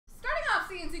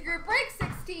CNC Group Break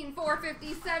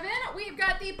 16457. We've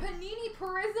got the Panini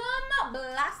Prizm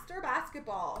Blaster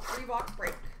Basketball 3-box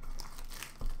break.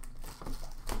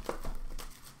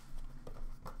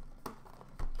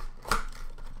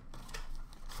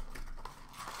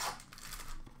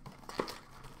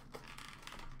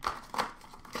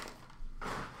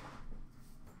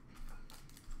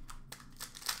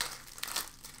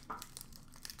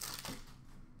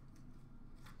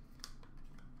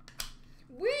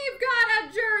 We've got a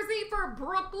jersey for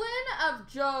Brooklyn of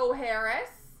Joe Harris.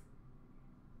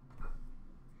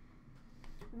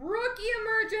 Rookie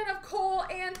emergent of Cole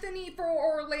Anthony for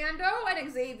Orlando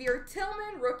and Xavier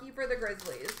Tillman, rookie for the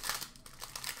Grizzlies.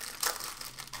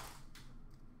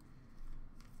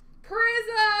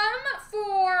 Prizm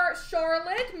for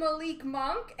Charlotte, Malik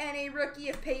Monk, and a rookie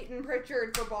of Peyton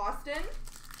Pritchard for Boston.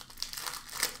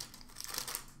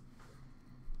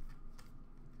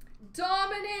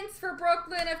 Dominance for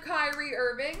Brooklyn of Kyrie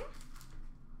Irving.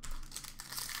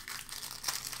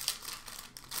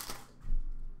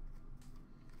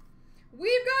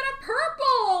 We've got a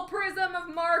purple Prizm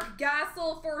of Mark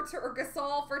Gasol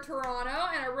for Toronto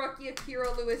and a rookie of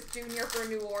Kira Lewis Jr. for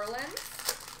New Orleans.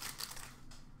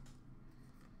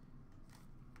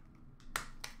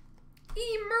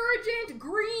 Emergent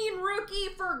green rookie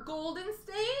for Golden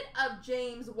State of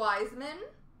James Wiseman.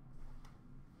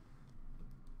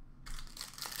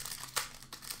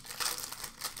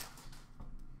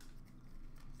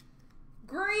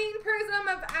 Green Prizm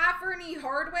of Anthony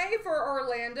Hardaway for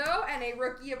Orlando and a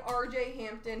rookie of RJ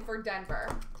Hampton for Denver.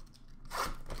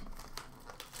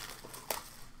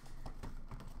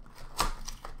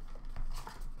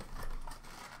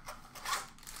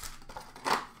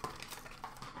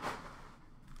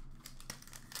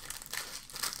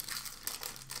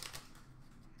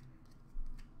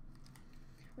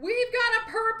 We've got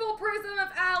a purple Prizm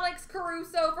of Alex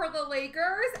Caruso for the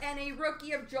Lakers and a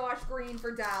rookie of Josh Green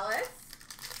for Dallas.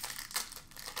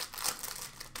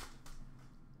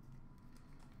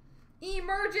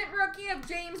 Emergent rookie of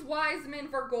James Wiseman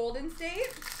for Golden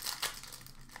State.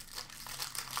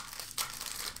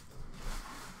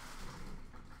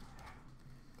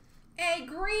 A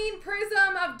green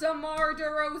Prizm of DeMar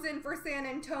DeRozan for San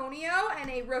Antonio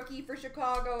and a rookie for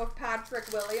Chicago of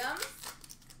Patrick Williams.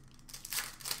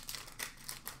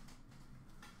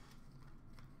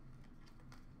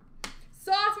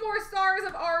 Sophomore stars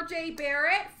of RJ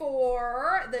Barrett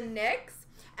for the Knicks.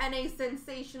 And a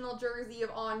sensational jersey of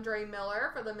Andre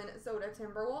Miller for the Minnesota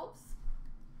Timberwolves.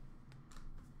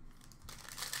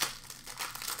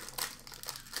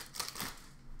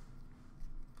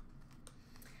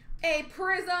 A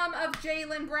Prizm of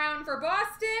Jaylen Brown for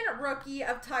Boston. Rookie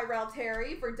of Tyrell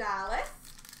Terry for Dallas.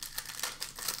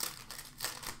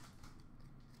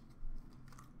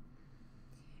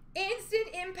 Instant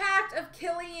impact of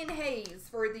Killian Hayes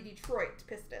for the Detroit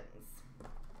Pistons.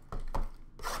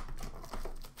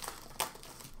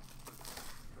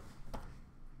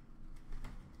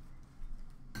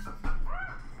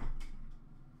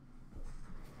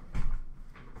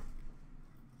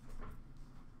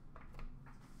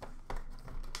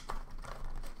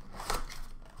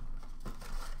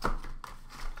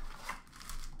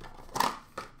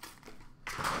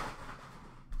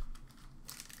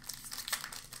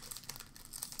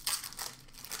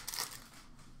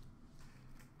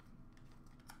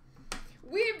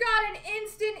 We've got an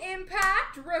instant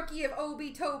impact rookie of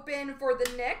Obi Toppin for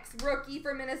the Knicks, rookie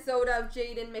for Minnesota of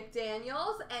Jaden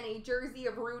McDaniels, and a jersey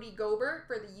of Rudy Gobert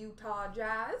for the Utah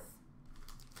Jazz.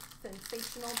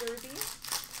 Sensational jersey.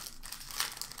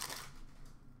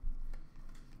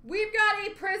 We've got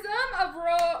a Prizm of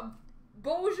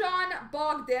Bojan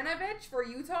Bogdanovic for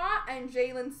Utah and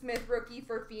Jalen Smith, rookie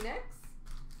for Phoenix.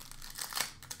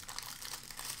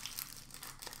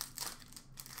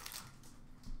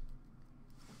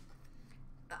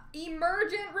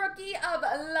 Emergent rookie of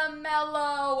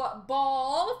LaMelo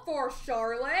Ball for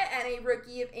Charlotte and a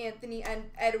rookie of Anthony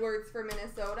Edwards for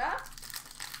Minnesota.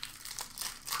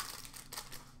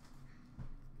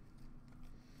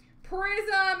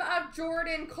 Prizm of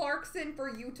Jordan Clarkson for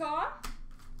Utah.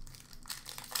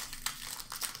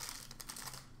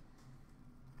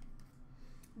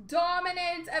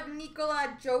 Dominance of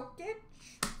Nikola Jokic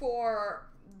for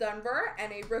Denver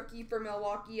and a rookie for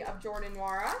Milwaukee of Jordan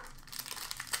Nwora.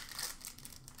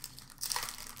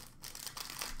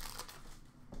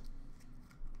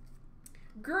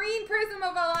 Green Prizm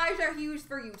of Elijah Hughes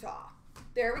for Utah.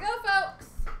 There we go, folks.